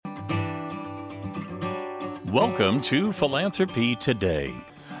Welcome to Philanthropy Today.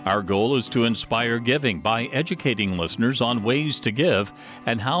 Our goal is to inspire giving by educating listeners on ways to give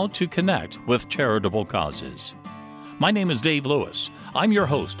and how to connect with charitable causes. My name is Dave Lewis. I'm your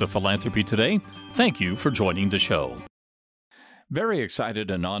host of Philanthropy Today. Thank you for joining the show. Very excited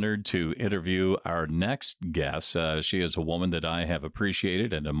and honored to interview our next guest. She is a woman that I have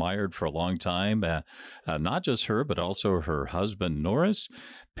appreciated and admired for a long time. Not just her, but also her husband, Norris.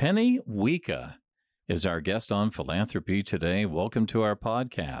 Penny Wika is our guest on Philanthropy Today. Welcome to our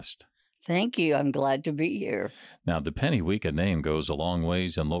podcast. Thank you. I'm glad to be here. Now, the Penny Wika name goes a long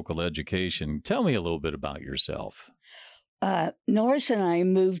ways in local education. Tell me a little bit about yourself. Norris and I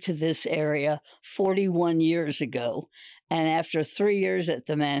moved to this area 41 years ago. And after 3 years at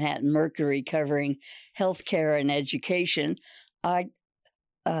the Manhattan Mercury covering healthcare and education, I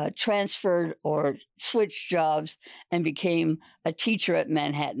transferred or switched jobs and became a teacher at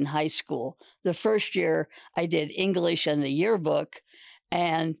Manhattan High School. The first year I did English and the yearbook,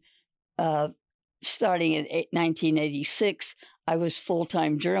 and starting in 1986, I was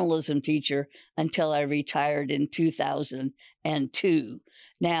full-time journalism teacher until I retired in 2002.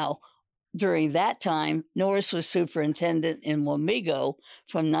 Now, during that time, Norris was superintendent in Wamego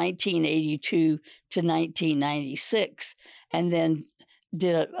from 1982 to 1996, and then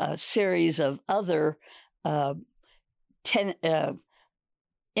did a series of other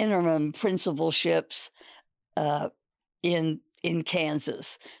interim principalships in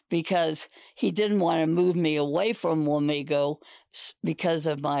Kansas, because he didn't want to move me away from Wamego because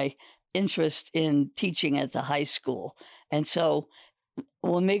of my interest in teaching at the high school. And so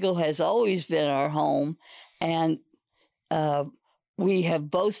Wamego has always been our home, and we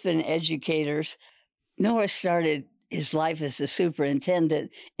have both been educators. Norris started his life as a superintendent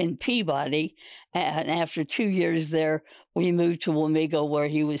in Peabody, and after 2 years there, we moved to Wamego, where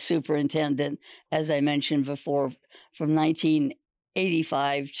he was superintendent, as I mentioned before, from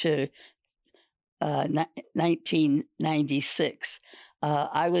 1985 to 1996.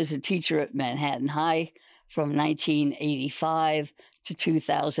 I was a teacher at Manhattan High from 1985 to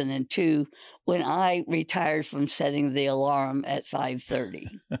 2002, when I retired from setting the alarm at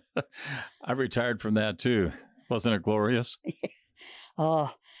 5:30. I retired from that too. Wasn't it glorious?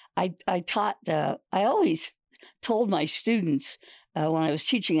 I taught, I always told my students when I was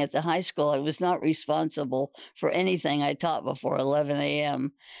teaching at the high school, I was not responsible for anything I taught before 11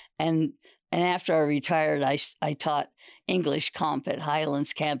 a.m. And after I retired, I taught English comp at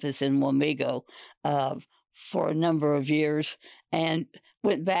Highlands campus in Wamego for a number of years, and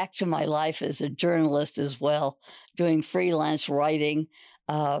went back to my life as a journalist as well, doing freelance writing.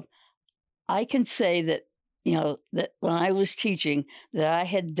 I can say that, that when I was teaching, that I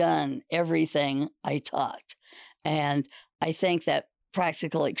had done everything I taught. And I think that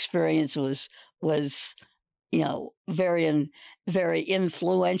practical experience was very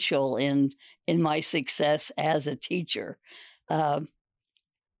influential in my success as a teacher.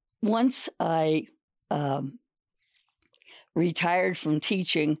 Once I retired from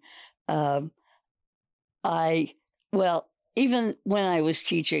teaching, even when I was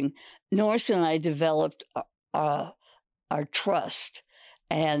teaching, Norris and I developed our trust,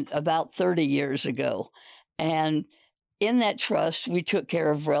 and about 30 years ago. And in that trust, we took care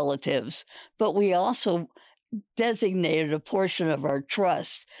of relatives, but we also designated a portion of our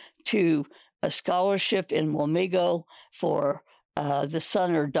trust to a scholarship in Wamego for the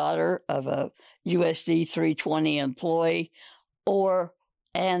son or daughter of a USD 320 employee,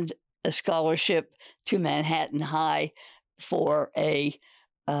 and a scholarship to Manhattan High for a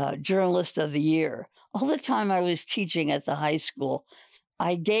Journalist of the Year. All the time I was teaching at the high school,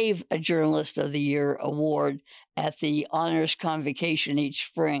 I gave a Journalist of the Year award at the honors convocation each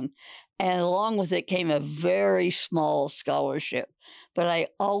spring. And along with it came a very small scholarship. But I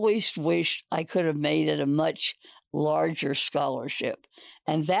always wished I could have made it a much larger scholarship.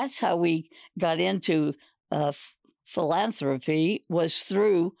 And that's how we got into philanthropy, was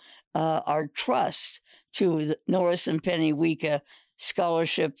through our trust to the Norris and Penny Wika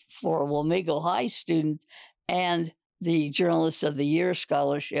Scholarship for Wamego High student and the Journalist of the Year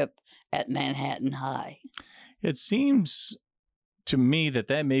Scholarship at Manhattan High. It seems to me that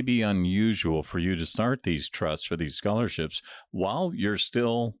may be unusual for you to start these trusts for these scholarships while you're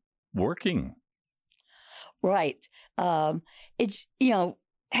still working. Right. It's,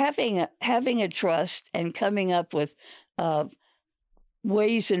 having a trust and coming up with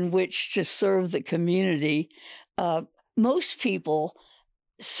ways in which to serve the community. Most people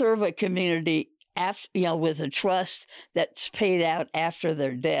serve a community with a trust that's paid out after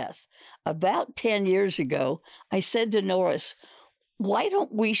their death. About 10 years ago, I said to Norris, why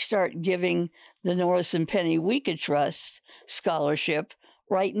don't we start giving the Norris and Penny Wika Trust scholarship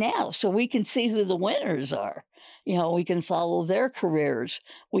right now so we can see who the winners are? We can follow their careers.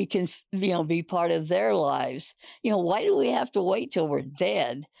 We can, be part of their lives. Why do we have to wait till we're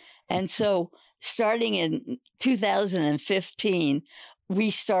dead? And so starting in 2015, we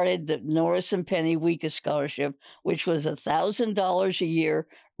started the Norris and Penny Wika Scholarship, which was $1,000 a year,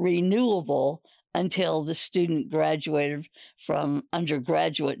 renewable until the student graduated from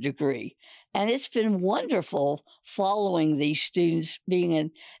undergraduate degree. And it's been wonderful following these students, being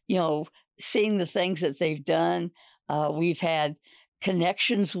in, seeing the things that they've done. We've had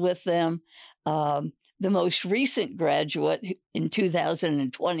connections with them. The most recent graduate in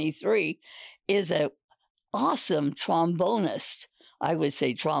 2023 is an awesome trombonist. I would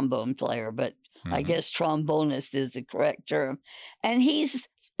say trombone player, but I guess trombonist is the correct term. And he's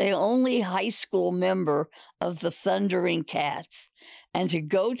the only high school member of the Thundering Cats. And to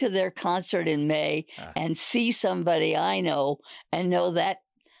go to their concert in May and see somebody I know and know that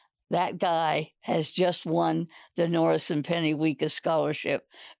that guy has just won the Norris and Penny Wika Scholarship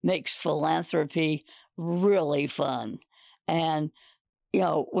makes philanthropy really fun. And,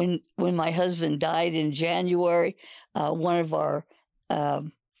 when my husband died in January, one of our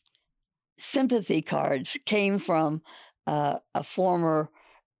sympathy cards came from a former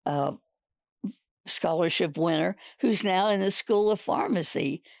scholarship winner who's now in the School of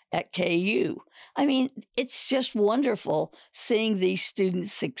Pharmacy at KU. I mean, it's just wonderful seeing these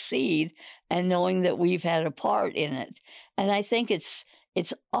students succeed and knowing that we've had a part in it. And I think it's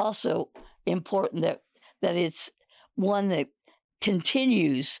also important that it's one that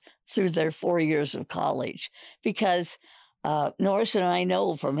continues through their 4 years of college, because Norris and I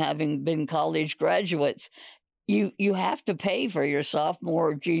know from having been college graduates, you have to pay for your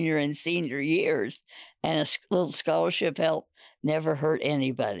sophomore, junior, and senior years, and a little scholarship help never hurt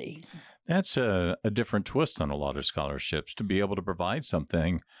anybody. That's a different twist on a lot of scholarships, to be able to provide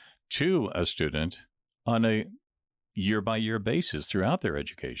something to a student on a year-by-year basis throughout their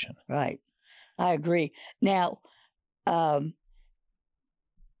education. Right. I agree. Now,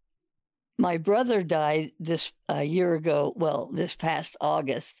 my brother died this past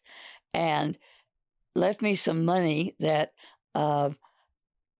August, and left me some money that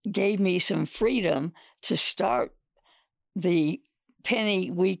gave me some freedom to start the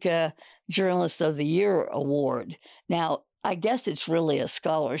Penny Wika Journalist of the Year Award. Now, I guess it's really a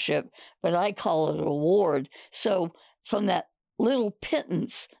scholarship, but I call it an award. So from that little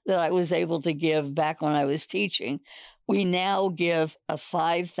pittance that I was able to give back when I was teaching, we now give a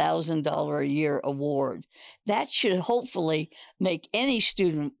 $5,000 a year award. That should hopefully make any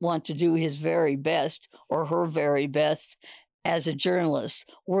student want to do his very best or her very best as a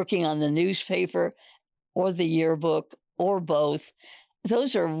journalist, working on the newspaper or the yearbook or both.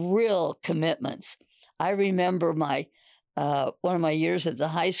 Those are real commitments. I remember one of my years at the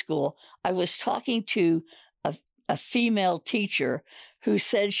high school, I was talking to a female teacher who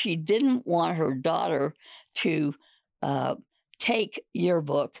said she didn't want her daughter to take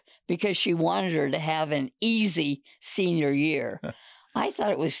yearbook because she wanted her to have an easy senior year. I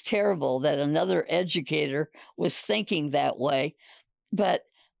thought it was terrible that another educator was thinking that way. But,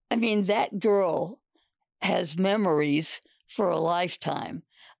 I mean, that girl has memories for a lifetime.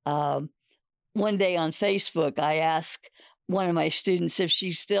 One day on Facebook, I asked one of my students if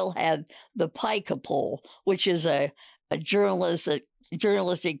she still had the pica pole, which is a journalistic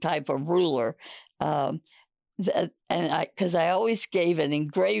type of ruler. Because I always gave an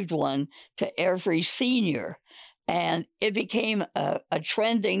engraved one to every senior. And it became a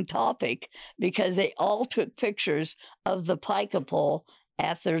trending topic because they all took pictures of the pica pole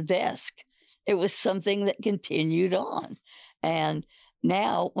at their desk. It was something that continued on. And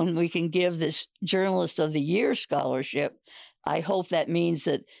now when we can give this Journalist of the Year scholarship, I hope that means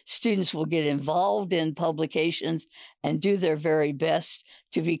that students will get involved in publications and do their very best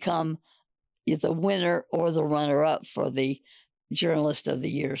to become the winner or the runner-up for the Journalist of the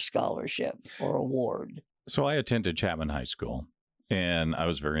Year scholarship or award. So I attended Chapman High School, and I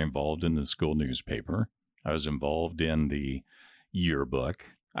was very involved in the school newspaper. I was involved in the yearbook.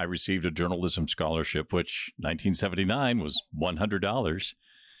 I received a journalism scholarship, which 1979 was $100.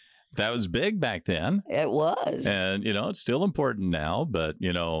 That was big back then. It was. And, it's still important now, but,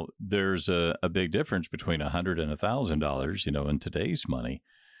 there's a big difference between $100 and $1,000, in today's money.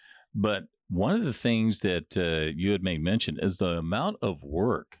 But one of the things that you had made mention is the amount of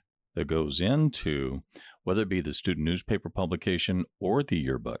work that goes into whether it be the student newspaper publication or the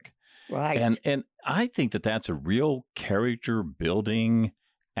yearbook. Right. And I think that that's a real character building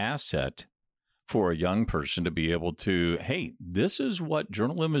asset for a young person to be able to, hey, this is what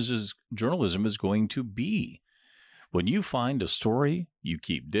journalism is going to be. When you find a story, you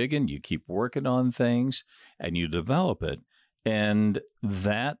keep digging, you keep working on things, and you develop it. And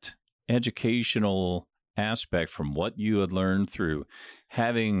that educational aspect from what you had learned through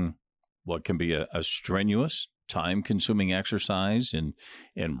having what can be a strenuous, time-consuming exercise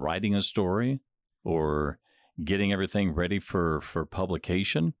in writing a story or getting everything ready for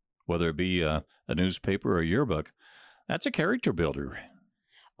publication, whether it be a newspaper or a yearbook, that's a character builder.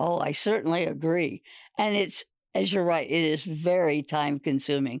 Oh, I certainly agree. And it's, as you're right, it is very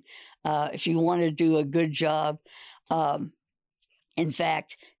time-consuming. If you want to do a good job, in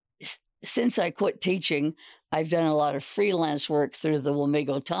fact, since I quit teaching, I've done a lot of freelance work through the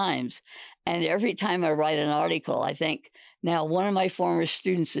Wamego Times. And every time I write an article, I think, now one of my former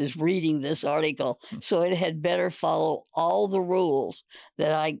students is reading this article, so it had better follow all the rules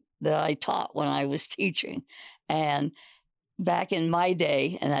that I taught when I was teaching. And back in my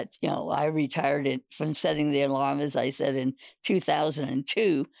day, and that, I retired from setting the alarm, as I said, in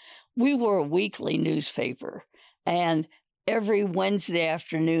 2002, we were a weekly newspaper. And every Wednesday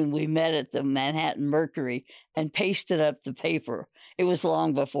afternoon, we met at the Manhattan Mercury and pasted up the paper. It was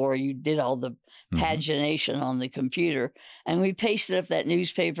long before you did all the pagination on the computer. And we pasted up that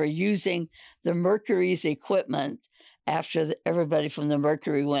newspaper using the Mercury's equipment after everybody from the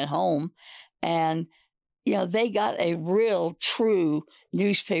Mercury went home. And, they got a real, true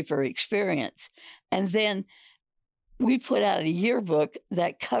newspaper experience. And then we put out a yearbook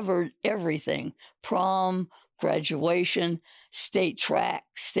that covered everything: prom, graduation, state track,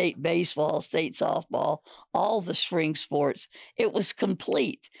 state baseball, state softball, all the spring sports. It was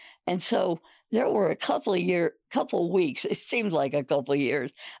complete. And so there were a couple weeks, it seemed like a couple of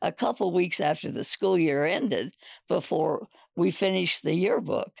years, a couple of weeks after the school year ended before we finished the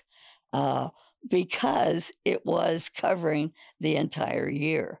yearbook, because it was covering the entire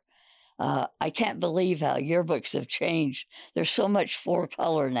year. I can't believe how yearbooks have changed. There's so much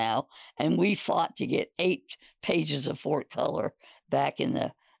 4-color now, and we fought to get 8 pages of 4-color back in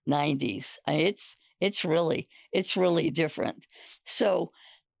the 90s. It's really different. So,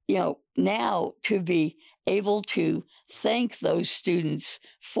 now to be able to thank those students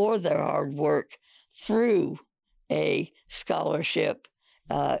for their hard work through a scholarship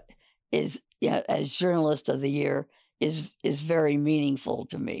is, as Journalist of the Year, is very meaningful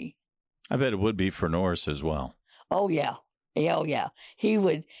to me. I bet it would be for Norris as well. Oh yeah. Oh yeah. He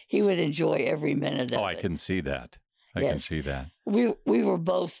would enjoy every minute of it. Oh, I can see that. I can see that. We were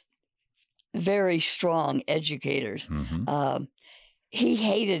both very strong educators. Mm-hmm. He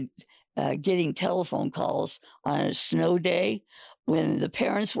hated getting telephone calls on a snow day when the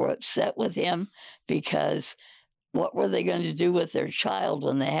parents were upset with him because what were they going to do with their child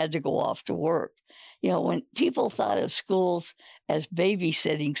when they had to go off to work? When people thought of schools as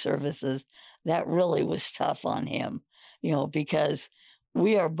babysitting services, that really was tough on him, because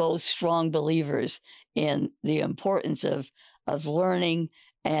we are both strong believers in the importance of learning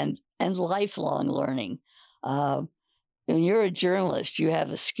and lifelong learning. When you're a journalist, you have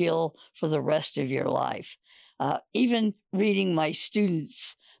a skill for the rest of your life. Even reading my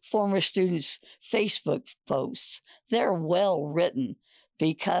former students' Facebook posts, they're well written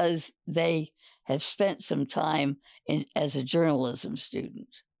because they have spent some time as a journalism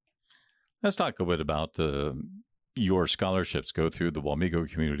student. Let's talk a bit about your scholarships go through the Wamego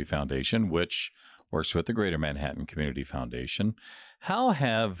Community Foundation, which works with the Greater Manhattan Community Foundation. How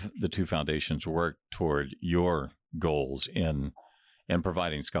have the two foundations worked toward your goals in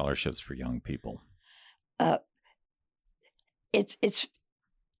providing scholarships for young people? It's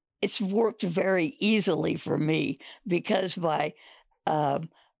worked very easily for me because by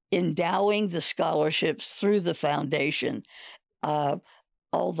endowing the scholarships through the foundation, all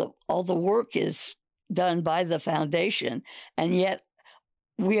the work is done by the foundation, and yet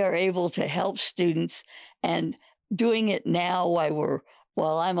we are able to help students. And doing it now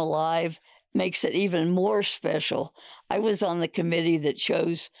while I'm alive makes it even more special. I was on the committee that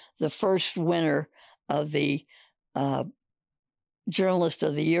chose the first winner of the Journalist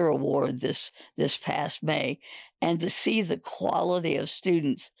of the Year award this past May, and to see the quality of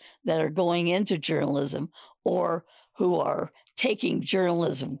students that are going into journalism or who are taking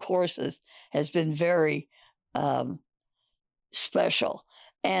journalism courses has been very special.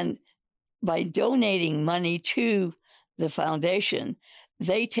 And by donating money to the foundation,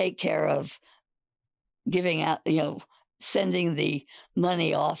 they take care of giving out, sending the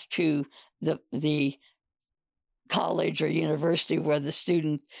money off to the college or university where the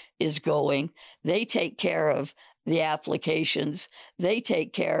student is going. They take care of the applications. They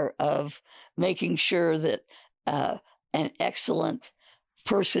take care of making sure that an excellent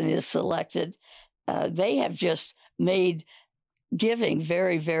person is selected. They have just made giving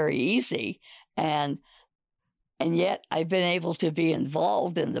very, very easy. And yet I've been able to be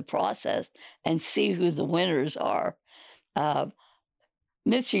involved in the process and see who the winners are.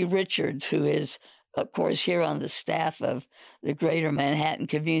 Mitzi Richards, who is, of course, here on the staff of the Greater Manhattan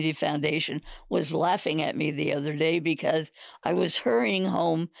Community Foundation, was laughing at me the other day because I was hurrying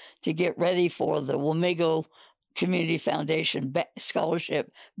home to get ready for the Wamego Community Foundation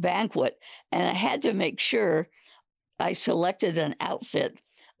Scholarship Banquet, and I had to make sure I selected an outfit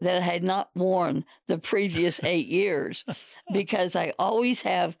that I had not worn the previous 8 years, because I always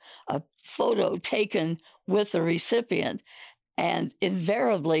have a photo taken with the recipient, and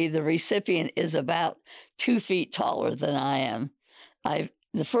invariably the recipient is about 2 feet taller than I am.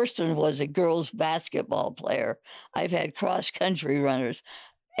 The first one was a girls' basketball player. I've had cross-country runners.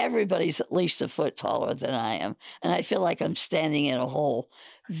 Everybody's at least a foot taller than I am, and I feel like I'm standing in a hole.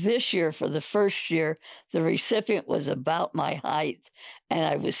 This year, for the first year, the recipient was about my height, and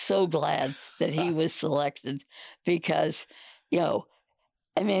I was so glad that he was selected because, I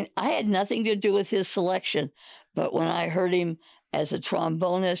had nothing to do with his selection, but when I heard him as a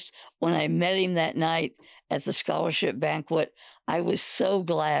trombonist, when I met him that night at the scholarship banquet, I was so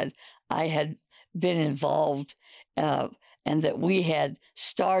glad I had been involved and that we had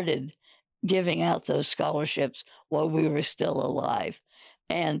started giving out those scholarships while we were still alive.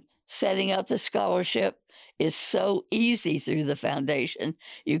 And setting up a scholarship is so easy through the foundation.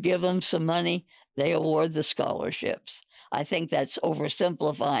 You give them some money, they award the scholarships. I think that's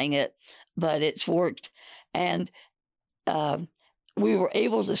oversimplifying it, but it's worked. And we were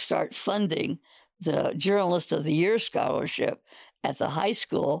able to start funding the Journalist of the Year scholarship at the high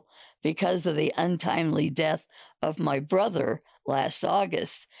school because of the untimely death of my brother last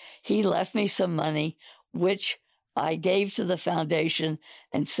August. He left me some money, which I gave to the foundation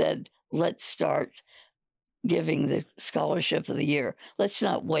and said, let's start giving the Scholarship of the Year. Let's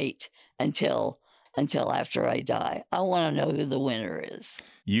not wait until after I die. I want to know who the winner is.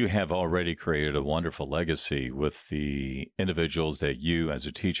 You have already created a wonderful legacy with the individuals that you as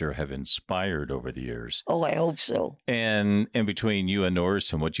a teacher have inspired over the years. Oh, I hope so. And between you and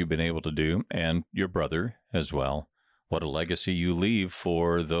Norris and what you've been able to do, and your brother as well, what a legacy you leave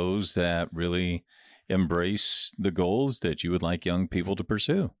for those that really embrace the goals that you would like young people to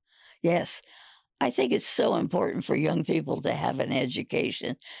pursue. Yes. I think it's so important for young people to have an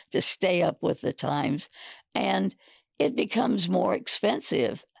education, to stay up with the times, and it becomes more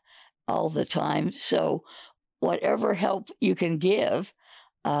expensive all the time. So whatever help you can give,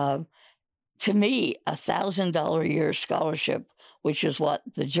 to me, $1,000 a year scholarship, which is what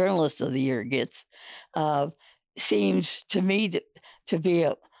the Journalist of the Year gets, seems to me to be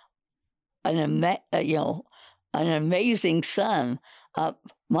an amazing sum.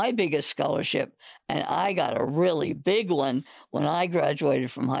 My biggest scholarship, and I got a really big one when I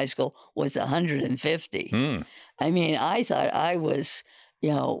graduated from high school, was $150. I mean, I thought I was,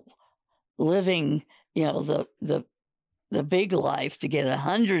 living, the big life to get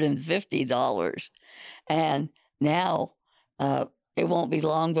 $150, and now it won't be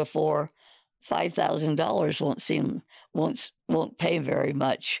long before $5,000 won't pay very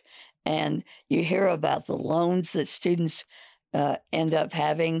much, and you hear about the loans that students end up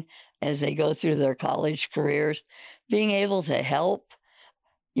having as they go through their college careers. Being able to help,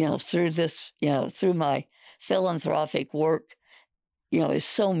 through this, through my philanthropic work, is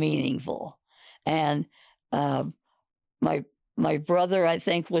so meaningful. And my brother, I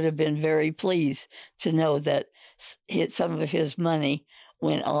think, would have been very pleased to know that some of his money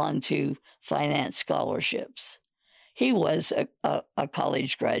went on to finance scholarships. He was a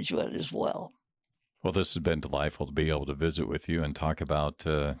college graduate as well. Well, this has been delightful to be able to visit with you and talk about,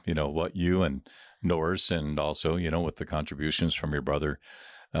 what you and Norris, and also, with the contributions from your brother.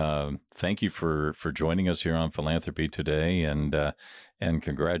 Thank you for joining us here on Philanthropy today, and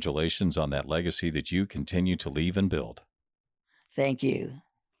congratulations on that legacy that you continue to leave and build. Thank you.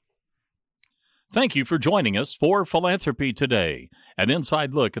 Thank you for joining us for Philanthropy Today, an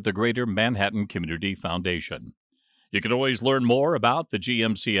inside look at the Greater Manhattan Community Foundation. You can always learn more about the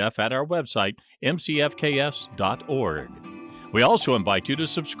GMCF at our website, mcfks.org. We also invite you to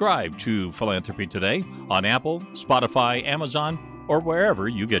subscribe to Philanthropy Today on Apple, Spotify, Amazon, or wherever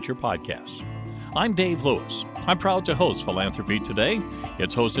you get your podcasts. I'm Dave Lewis. I'm proud to host Philanthropy Today.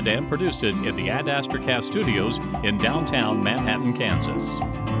 It's hosted and produced in the Ad Astra Cast Studios in downtown Manhattan, Kansas.